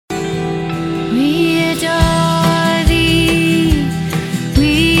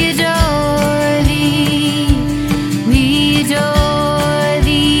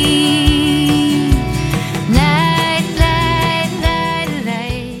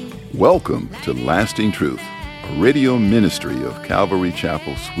Welcome to Lasting Truth, a radio ministry of Calvary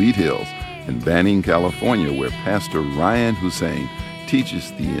Chapel, Sweet Hills in Banning, California, where Pastor Ryan Hussein teaches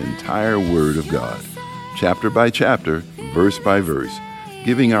the entire Word of God, chapter by chapter, verse by verse,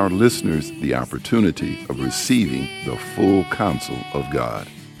 giving our listeners the opportunity of receiving the full counsel of God.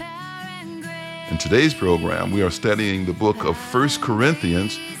 In today's program, we are studying the book of 1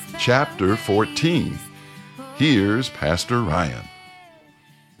 Corinthians, chapter 14. Here's Pastor Ryan.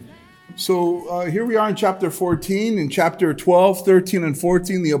 So here we are in chapter 14. In chapter 12, 13, and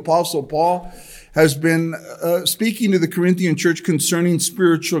 14, the Apostle Paul has been speaking to the Corinthian church concerning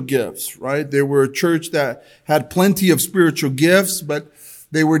spiritual gifts, right? They were a church that had plenty of spiritual gifts, but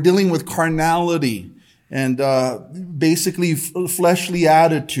they were dealing with carnality and basically fleshly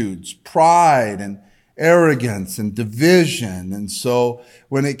attitudes, pride and arrogance and division. And so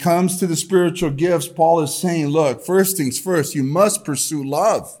when it comes to the spiritual gifts, Paul is saying, look, first things first, you must pursue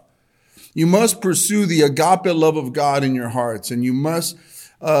love. You must pursue the agape love of God in your hearts. And you must,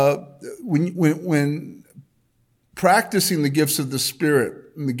 when practicing the gifts of the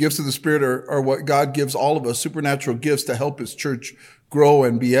Spirit, and the gifts of the Spirit are what God gives all of us, supernatural gifts to help His church grow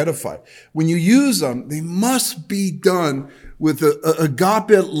and be edified. When you use them, they must be done with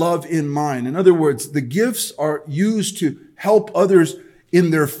agape love in mind. In other words, the gifts are used to help others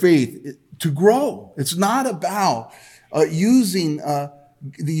in their faith to grow. It's not about using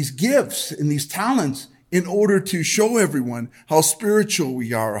these gifts and these talents in order to show everyone how spiritual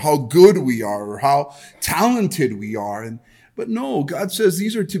we are, or how good we are, or how talented we are. But no, God says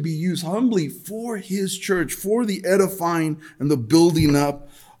these are to be used humbly for His church, for the edifying and the building up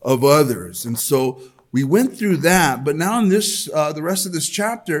of others. And so we went through that, but now in this, the rest of this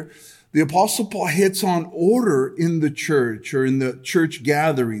chapter, the Apostle Paul hits on order in the church or in the church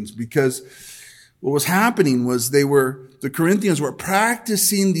gatherings, because what was happening was the Corinthians were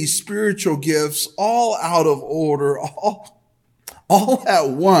practicing these spiritual gifts all out of order, all at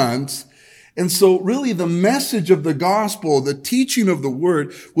once. And so really the message of the gospel, the teaching of the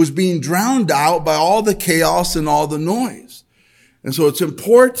word, was being drowned out by all the chaos and all the noise. And so it's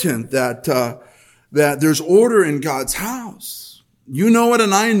important that there's order in God's house. You know it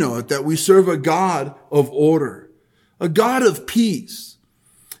and I know it, that we serve a God of order, a God of peace.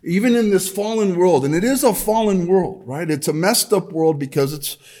 Even in this fallen world, and it is a fallen world, right? It's a messed up world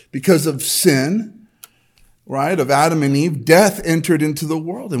because of sin, right? Of Adam and Eve. Death entered into the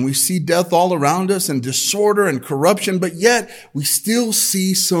world, and we see death all around us and disorder and corruption, but yet we still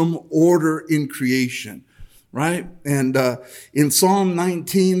see some order in creation, right? And in Psalm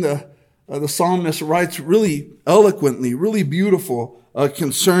 19, the psalmist writes really eloquently, really beautiful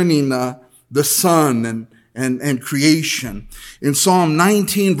concerning the sun and creation. In Psalm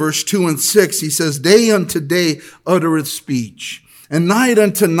 19, verse 2 and 6, he says, "Day unto day uttereth speech, and night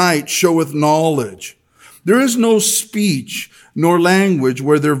unto night showeth knowledge. There is no speech nor language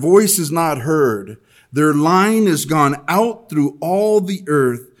where their voice is not heard. Their line is gone out through all the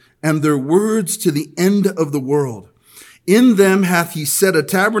earth, and their words to the end of the world. In them hath he set a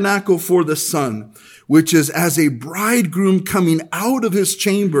tabernacle for the sun, which is as a bridegroom coming out of his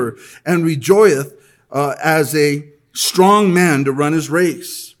chamber, and rejoiceth as a strong man to run his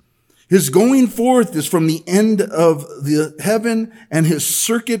race. His going forth is from the end of the heaven, and his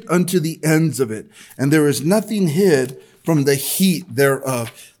circuit unto the ends of it. And there is nothing hid from the heat thereof."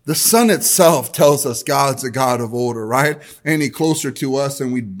 The sun itself tells us God's a God of order, right? Any closer to us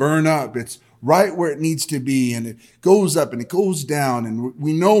and we'd burn up. It's right where it needs to be, and it goes up and it goes down. And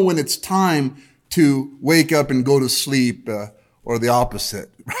we know when it's time to wake up and go to sleep, or the opposite,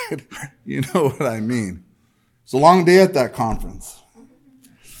 right? You know what I mean. It's a long day at that conference.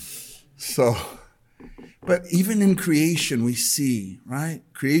 So, but even in creation, we see, right?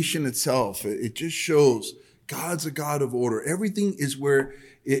 Creation itself, it just shows God's a God of order. Everything is where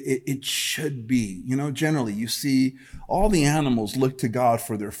it should be. You know, generally, you see all the animals look to God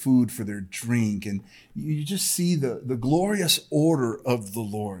for their food, for their drink, and you just see the glorious order of the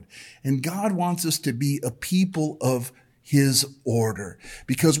Lord. And God wants us to be a people of His order,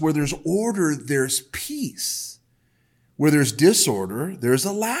 because where there's order, there's peace. Where there's disorder, there's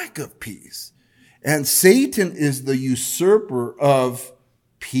a lack of peace. And Satan is the usurper of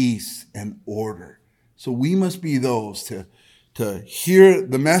peace and order. So we must be those to hear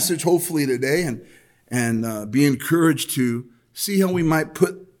the message, hopefully today, and be encouraged to see how we might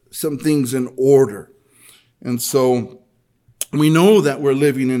put some things in order. And so we know that we're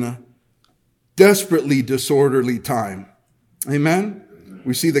living in a desperately disorderly time. Amen?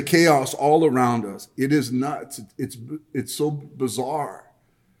 We see the chaos all around us. It is nuts. It's so bizarre.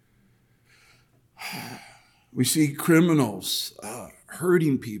 We see criminals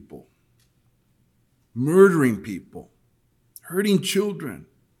hurting people. murdering people, hurting children,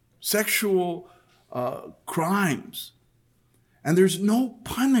 sexual crimes. And there's no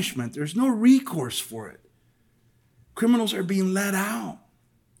punishment. There's no recourse for it. Criminals are being let out.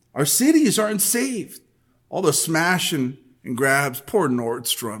 Our cities aren't saved. All the smash and grabs, poor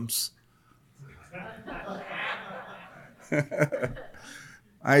Nordstroms.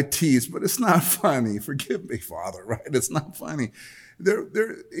 I tease, but it's not funny. Forgive me, Father, right? It's not funny. They're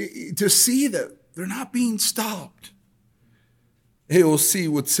to see that they're not being stopped. AOC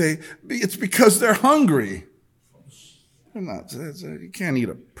would say, it's because they're hungry. They're not, you can't eat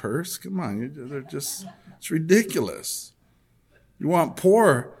a purse. Come on. It's ridiculous. You want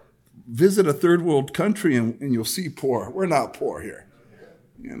poor, visit a third world country and you'll see poor. We're not poor here,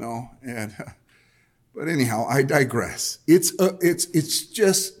 but anyhow, I digress. It's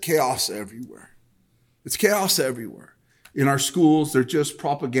just chaos everywhere. It's chaos everywhere. In our schools, they're just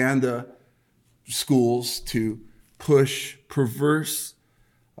propaganda schools to push perverse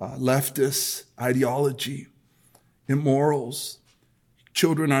leftist ideology, immorals.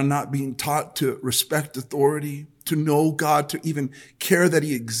 Children are not being taught to respect authority, to know God, to even care that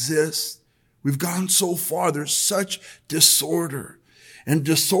he exists. We've gone so far. There's such disorder. And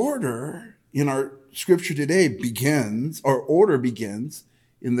disorder in our scripture today order begins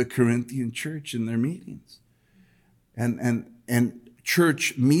in the Corinthian church in their meetings. And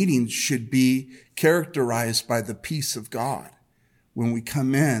church meetings should be characterized by the peace of God. When we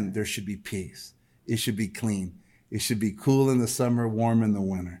come in, there should be peace. It should be clean. It should be cool in the summer, warm in the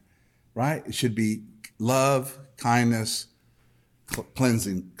winter, right? It should be love, kindness,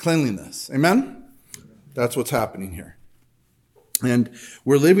 cleanliness. Amen? That's what's happening here. And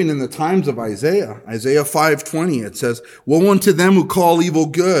we're living in the times of Isaiah. Isaiah 5:20, it says, "Woe unto them who call evil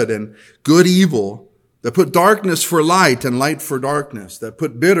good and good evil, that put darkness for light and light for darkness, that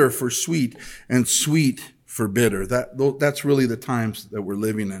put bitter for sweet and sweet for bitter." That's really the times that we're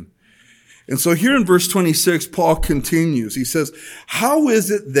living in. And so here in verse 26, Paul continues. He says, "How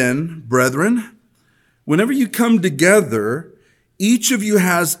is it then, brethren, whenever you come together, each of you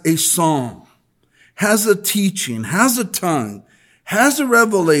has a song, has a teaching, has a tongue, has a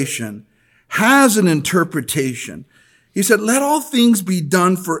revelation, has an interpretation?" He said, "Let all things be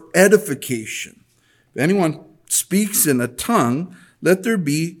done for edification. If anyone speaks in a tongue, let there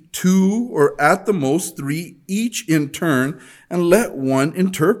be 2 or at the most 3, each in turn, and let one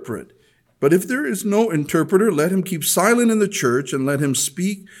interpret. But if there is no interpreter, let him keep silent in the church and let him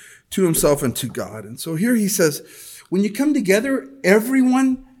speak to himself and to God." And so here he says, when you come together,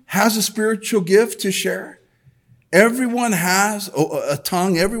 everyone has a spiritual gift to share. Everyone has a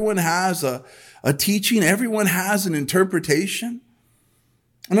tongue. Everyone has a teaching. Everyone has an interpretation.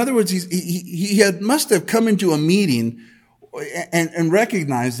 In other words, he must have come into a meeting and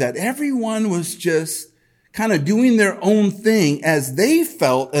recognized that everyone was just kind of doing their own thing as they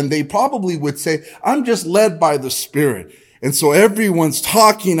felt, and they probably would say, "I'm just led by the Spirit." And so everyone's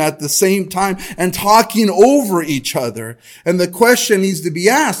talking at the same time and talking over each other. And the question needs to be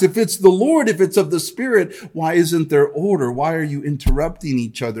asked, if it's the Lord, if it's of the Spirit, why isn't there order? Why are you interrupting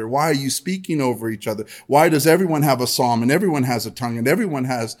each other? Why are you speaking over each other? Why does everyone have a psalm and everyone has a tongue and everyone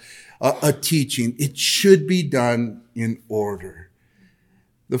has a teaching? It should be done in order.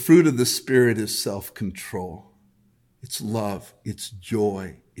 The fruit of the Spirit is self-control. It's love. It's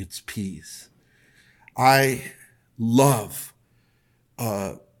joy. It's peace. I love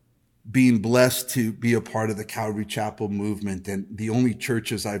being blessed to be a part of the Calvary Chapel movement. And the only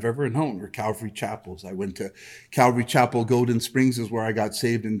churches I've ever known were Calvary Chapels. I went to Calvary Chapel, Golden Springs is where I got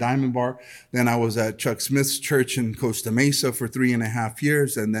saved in Diamond Bar. Then I was at Chuck Smith's church in Costa Mesa for 3.5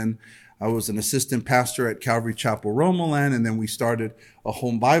 years. And then I was an assistant pastor at Calvary Chapel, Romoland. And then we started a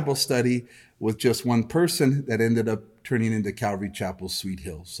home Bible study with just one person that ended up turning into Calvary Chapel, Sweet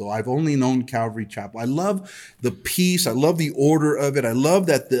Hills. So I've only known Calvary Chapel. I love the peace. I love the order of it. I love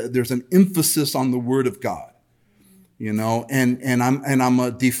that there's an emphasis on the Word of God, and I'm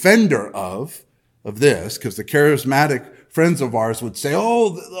a defender of this, because the charismatic friends of ours would say, "Oh,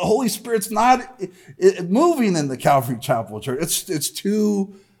 the Holy Spirit's not moving in the Calvary Chapel church. It's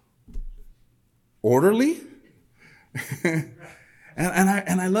too orderly."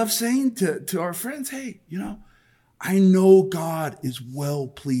 And I love saying to our friends, "Hey, I know God is well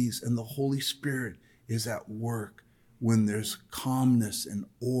pleased and the Holy Spirit is at work when there's calmness and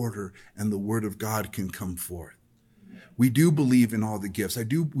order and the Word of God can come forth." We do believe in all the gifts.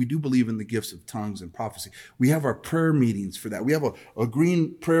 We do believe in the gifts of tongues and prophecy. We have our prayer meetings for that. We have a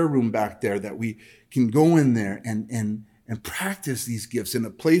green prayer room back there that we can go in there and practice these gifts in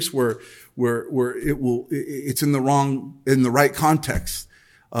a place where it's in the right context.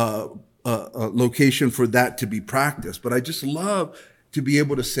 a location for that to be practiced. But I just love to be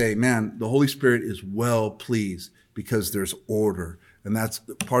able to say, man, the Holy Spirit is well pleased because there's order. And that's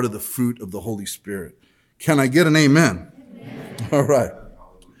part of the fruit of the Holy Spirit. Can I get an amen? Amen. All right.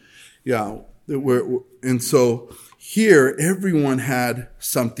 Yeah. And so here, everyone had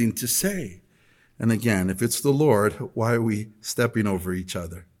something to say. And again, if it's the Lord, why are we stepping over each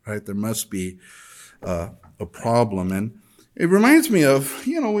other, right? There must be a problem. And it reminds me of,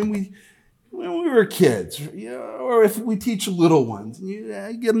 when we were kids, or if we teach little ones, you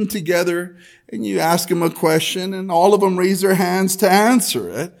get them together and you ask them a question and all of them raise their hands to answer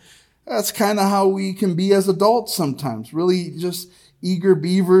it. That's kind of how we can be as adults sometimes, really just eager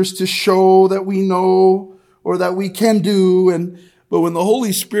beavers to show that we know or that we can do. But when the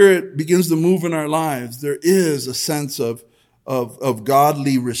Holy Spirit begins to move in our lives, there is a sense of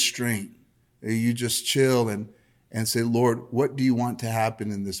godly restraint. You just chill and say, Lord, what do you want to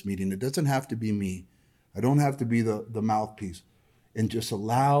happen in this meeting? It doesn't have to be me. I don't have to be the mouthpiece. And just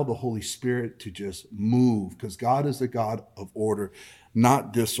allow the Holy Spirit to just move, because God is the God of order,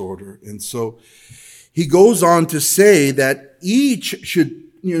 not disorder. And so he goes on to say that each should,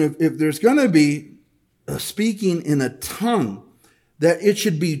 if there's going to be a speaking in a tongue, that it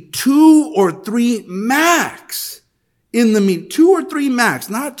should be 2 or 3 max in the meeting. 2 or 3 max,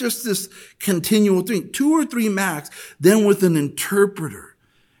 not just this continual thing. 2 or 3 max, then with an interpreter.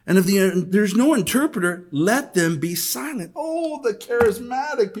 And if there's no interpreter, let them be silent. Oh, the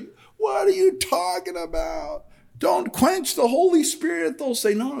charismatic people. What are you talking about? Don't quench the Holy Spirit. They'll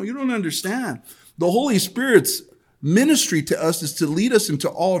say, no, you don't understand. The Holy Spirit's ministry to us is to lead us into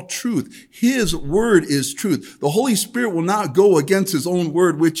all truth. His word is truth. The Holy Spirit will not go against his own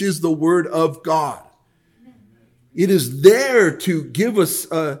word, which is the word of God. It is there to give us,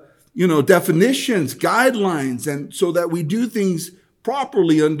 definitions, guidelines, and so that we do things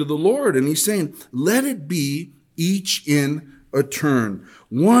properly under the Lord. And he's saying, let it be each in a turn,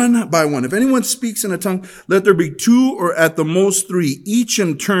 one by one. If anyone speaks in a tongue, let there be 2 or at the most 3, each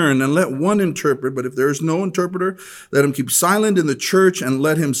in turn, and let one interpret. But if there is no interpreter, let him keep silent in the church and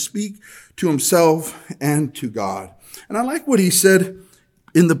let him speak to himself and to God. And I like what he said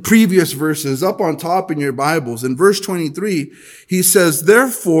in the previous verses up on top in your Bibles. In verse 23, he says,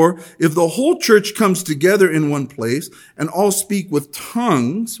 therefore, if the whole church comes together in one place and all speak with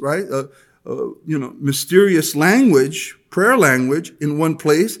tongues, right? Mysterious language, prayer language in one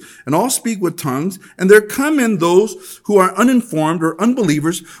place, and all speak with tongues, and there come in those who are uninformed or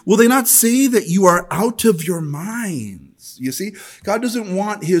unbelievers, will they not say that you are out of your minds? You see, God doesn't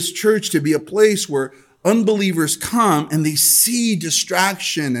want his church to be a place where unbelievers come and they see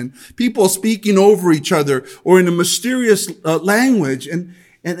distraction and people speaking over each other or in a mysterious language, and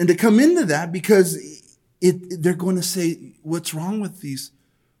to come into that because they're going to say, what's wrong with these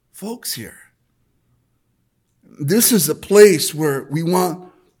folks here? This is a place where we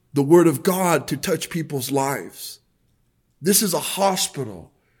want the word of God to touch people's lives. This is a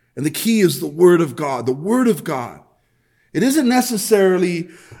hospital, and the key is the word of God. The word of God. It isn't necessarily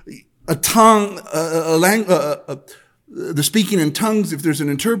a tongue, the speaking in tongues if there's an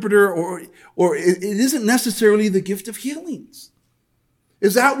interpreter, or it isn't necessarily the gift of healings.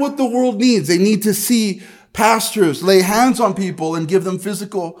 Is that what the world needs? They need to see pastors lay hands on people and give them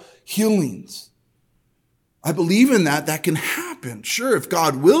physical healings. I believe in that. That can happen. Sure, if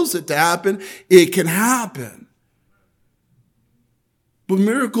God wills it to happen, it can happen. But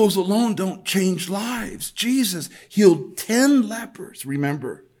miracles alone don't change lives. Jesus healed 10 lepers,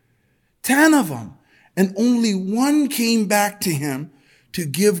 remember. 10 of them. And only one came back to him to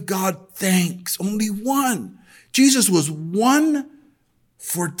give God thanks. Only one. Jesus was 1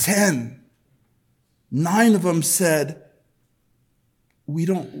 for 10. 9 of them said,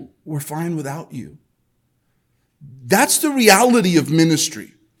 we're fine without you. That's the reality of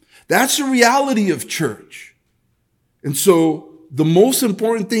ministry. That's the reality of church. And so the most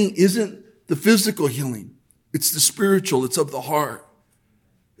important thing isn't the physical healing. It's the spiritual. It's of the heart.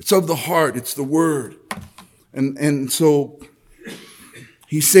 It's of the heart. It's the word. And so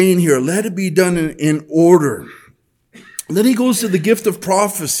he's saying here, let it be done in order. And then he goes to the gift of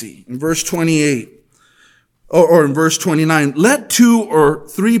prophecy in verse 28 or in verse 29. Let 2 or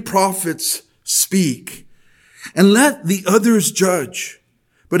 3 prophets speak, and let the others judge.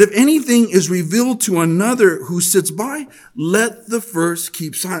 But if anything is revealed to another who sits by, let the first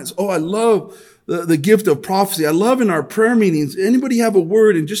keep silence. Oh, I love the gift of prophecy. I love in our prayer meetings, anybody have a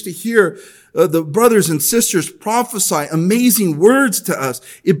word, and just to hear the brothers and sisters prophesy amazing words to us.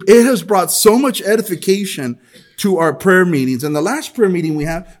 It has brought so much edification to our prayer meetings. And the last prayer meeting we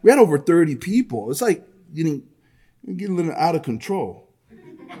had over 30 people. It's like getting a little out of control.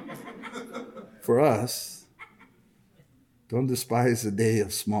 for us. Don't despise the day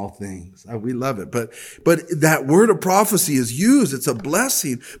of small things. We love it. But that word of prophecy is used. It's a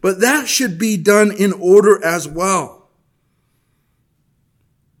blessing. But that should be done in order as well.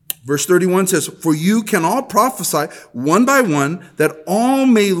 Verse 31 says, for you can all prophesy one by one, that all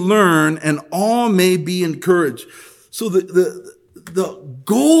may learn and all may be encouraged. So the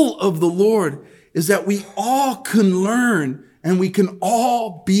goal of the Lord is that we all can learn and we can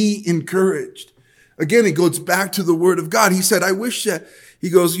all be encouraged. Again, it goes back to the word of God. He said, I wish that,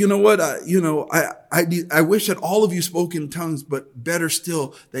 he goes, you know what, I wish that all of you spoke in tongues, but better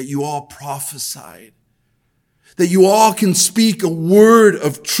still, that you all prophesied. That you all can speak a word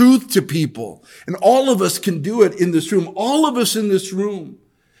of truth to people. And all of us can do it in this room. All of us in this room.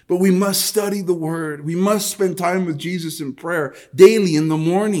 But we must study the word. We must spend time with Jesus in prayer daily in the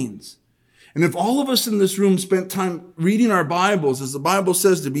mornings. And if all of us in this room spent time reading our Bibles, as the Bible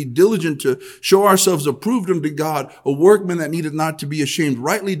says, to be diligent to show ourselves approved unto God, a workman that needeth not to be ashamed,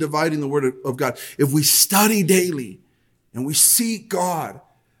 rightly dividing the word of God. If we study daily and we seek God,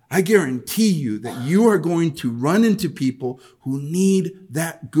 I guarantee you that you are going to run into people who need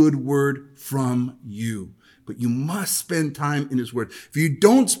that good word from you. But you must spend time in his word. If you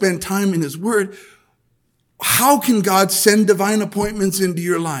don't spend time in his word, how can God send divine appointments into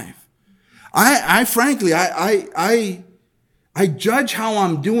your life? I frankly judge how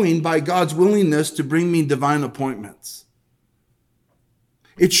I'm doing by God's willingness to bring me divine appointments.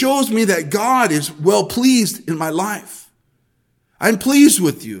 It shows me that God is well pleased in my life. I'm pleased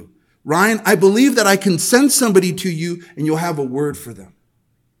with you. Ryan, I believe that I can send somebody to you and you'll have a word for them.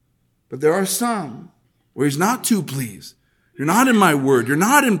 But there are some where he's not too pleased. You're not in my word. You're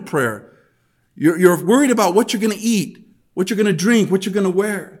not in prayer. You're worried about what you're going to eat, what you're going to drink, what you're going to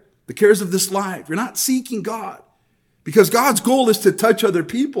wear, the cares of this life. You're not seeking God because God's goal is to touch other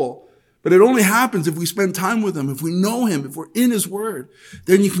people. But it only happens if we spend time with him, if we know him, if we're in his word.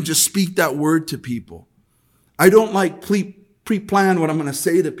 Then you can just speak that word to people. I don't like pre-plan what I'm going to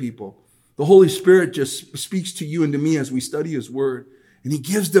say to people. The Holy Spirit just speaks to you and to me as we study his word. And he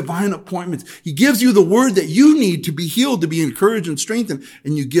gives divine appointments. He gives you the word that you need to be healed, to be encouraged and strengthened.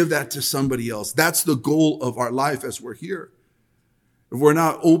 And you give that to somebody else. That's the goal of our life as we're here. If we're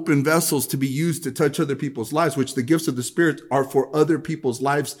not open vessels to be used to touch other people's lives, which the gifts of the Spirit are for other people's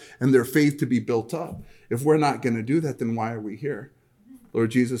lives and their faith to be built up. If we're not going to do that, then why are we here?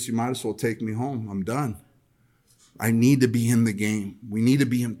 Lord Jesus, you might as well take me home. I'm done. I need to be in the game. We need to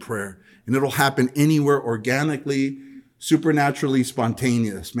be in prayer. And it'll happen anywhere organically, supernaturally,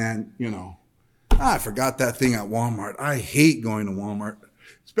 spontaneous. Man, I forgot that thing at Walmart. I hate going to Walmart,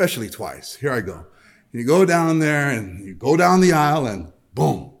 especially twice. Here I go. You go down there and you go down the aisle and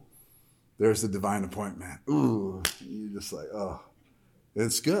boom, there's the divine appointment. Ooh, you're just like, oh,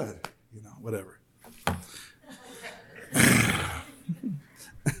 it's good. Whatever.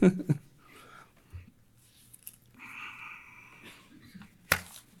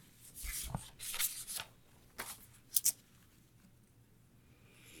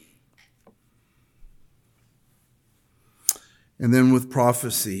 And then with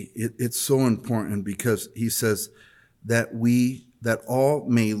prophecy, it's so important because he says that all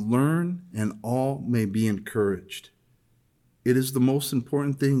may learn and all may be encouraged. It is the most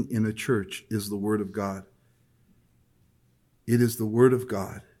important thing in a church is the word of God. It is the word of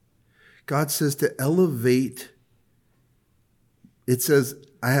God. God says to elevate. It says,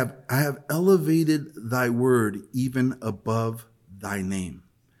 I have elevated thy word even above thy name.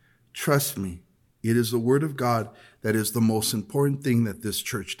 Trust me, it is the word of God that is the most important thing that this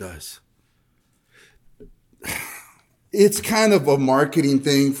church does. It's kind of a marketing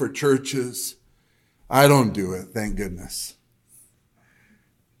thing for churches. I don't do it, thank goodness.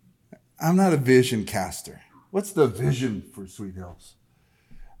 I'm not a vision caster. What's the vision for Sweet Hills?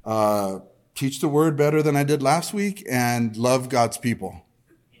 Teach the word better than I did last week and love God's people.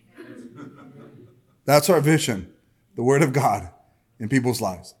 That's our vision, the word of God in people's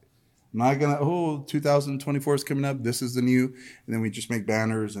lives. I'm not going to, 2024 is coming up. This is the new. And then we just make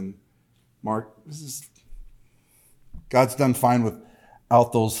banners and mark. God's done fine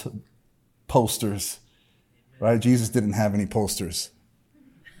without those posters, right? Jesus didn't have any posters.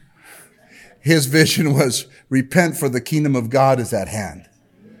 His vision was repent for the kingdom of God is at hand.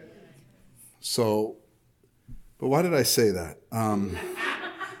 So, but why did I say that?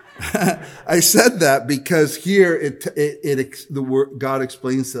 I said that because here the word God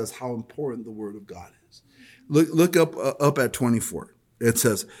explains to us how important the word of God is. Look up at 24. It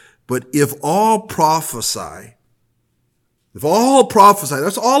says, but if all prophesy, that's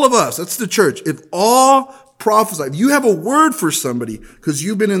all of us, that's the church. If all prophesy. If you have a word for somebody, because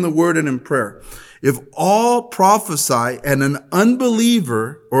you've been in the word and in prayer, if all prophesy and an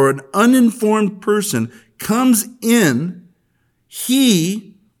unbeliever or an uninformed person comes in,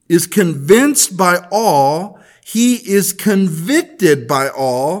 he is convinced by all, he is convicted by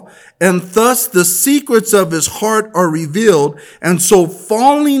all, and thus the secrets of his heart are revealed. And so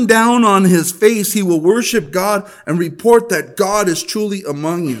falling down on his face, he will worship God and report that God is truly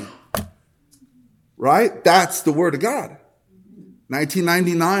among you. Right? That's the word of God.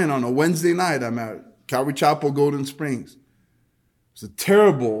 1999 on a Wednesday night, I'm at Calvary Chapel, Golden Springs. It was a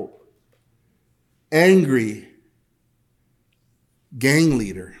terrible, angry gang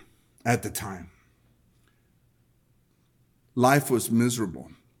leader at the time. Life was miserable.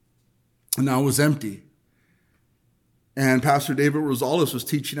 And I was empty. And Pastor David Rosales was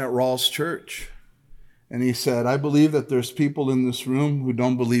teaching at Rawls Church. And he said, I believe that there's people in this room who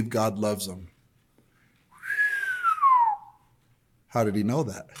don't believe God loves them. How did he know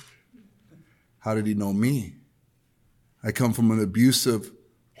that? How did he know me? I come from an abusive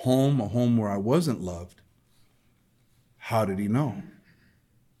home, a home where I wasn't loved. How did he know?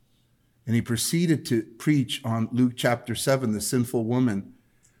 And he proceeded to preach on Luke chapter 7, the sinful woman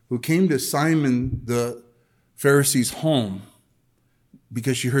who came to Simon the Pharisee's home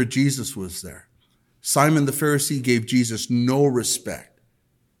because she heard Jesus was there. Simon the Pharisee gave Jesus no respect,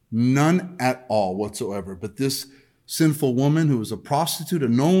 none at all whatsoever. But this sinful woman who was a prostitute, a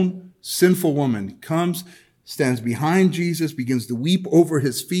known sinful woman, comes, stands behind Jesus, begins to weep over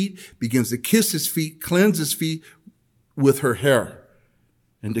his feet, begins to kiss his feet, cleanse his feet with her hair,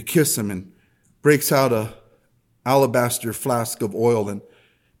 and to kiss him, and breaks out a alabaster flask of oil and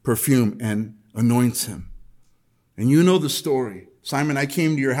perfume and anoints him. And you know the story. Simon, I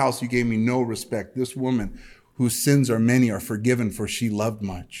came to your house, you gave me no respect. This woman, whose sins are many, are forgiven, for she loved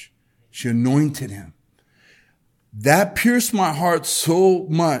much. She anointed him. That pierced my heart so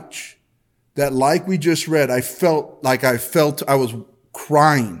much that, like we just read, I felt I was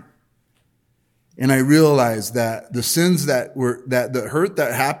crying. And I realized that the sins that the hurt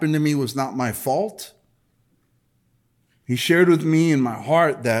that happened to me was not my fault. He shared with me in my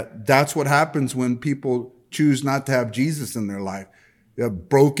heart that that's what happens when people choose not to have Jesus in their life. They have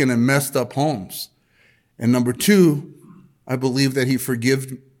broken and messed up homes. And number two, I believe that he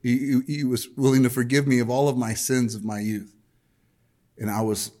was willing to forgive me of all of my sins of my youth. And I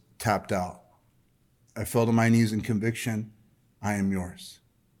was tapped out. I fell to my knees in conviction. I am yours.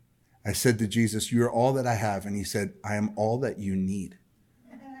 I said to Jesus, you're all that I have. And he said, I am all that you need.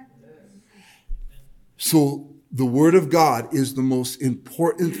 So the word of God is the most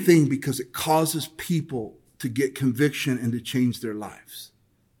important thing because it causes people to get conviction and to change their lives.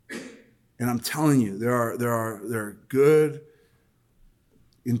 And I'm telling you, there are good,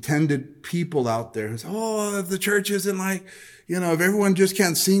 intended people out there who say, oh, if the church isn't like, if everyone just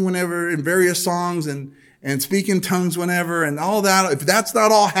can't sing whenever in various songs and speak in tongues whenever and all that, if that's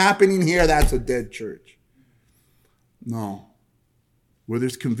not all happening here, that's a dead church. No. Where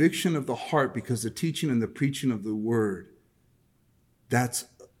there's conviction of the heart because the teaching and the preaching of the word, that's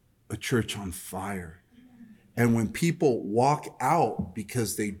a church on fire. And when people walk out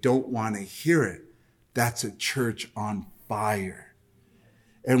because they don't want to hear it, that's a church on fire.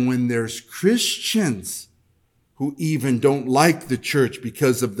 And when there's Christians who even don't like the church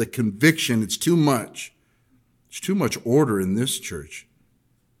because of the conviction, it's too much. There's too much order in this church.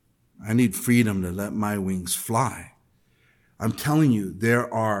 I need freedom to let my wings fly. I'm telling you,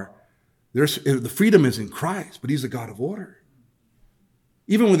 the freedom is in Christ, but he's a God of order.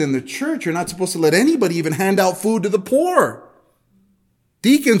 Even within the church, you're not supposed to let anybody even hand out food to the poor.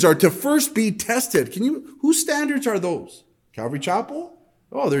 Deacons are to first be tested. Whose standards are those? Calvary Chapel?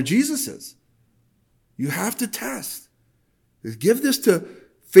 Oh, they're Jesus's. You have to test. Give this to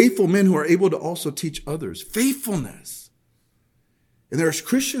faithful men who are able to also teach others. Faithfulness. And there's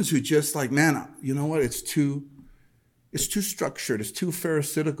Christians who just like, man, you know what? It's too structured. It's too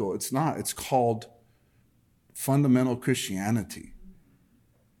pharisaical. It's not. It's called fundamental Christianity.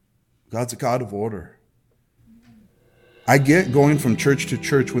 God's a God of order. I get going from church to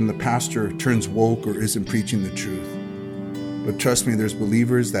church when the pastor turns woke or isn't preaching the truth. But trust me, there's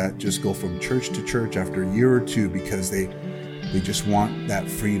believers that just go from church to church after a year or two because they just want that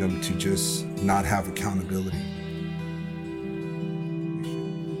freedom to just not have accountability.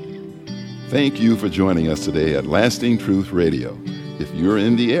 Thank you for joining us today at Lasting Truth Radio. If you're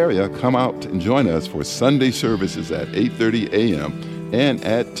in the area, come out and join us for Sunday services at 8:30 a.m. and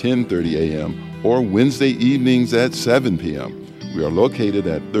at 10:30 a.m. or Wednesday evenings at 7 p.m. We are located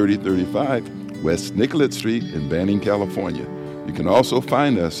at 3035 West Nicollet Street in Banning, California. You can also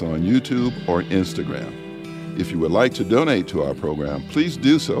find us on YouTube or Instagram. If you would like to donate to our program, please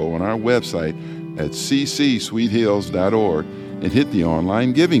do so on our website at ccsweethills.org and hit the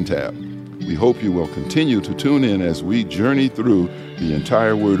online giving tab. We hope you will continue to tune in as we journey through the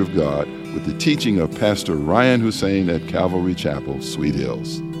entire Word of God with the teaching of Pastor Ryan Hussein at Calvary Chapel, Sweet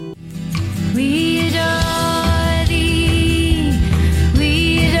Hills. We adore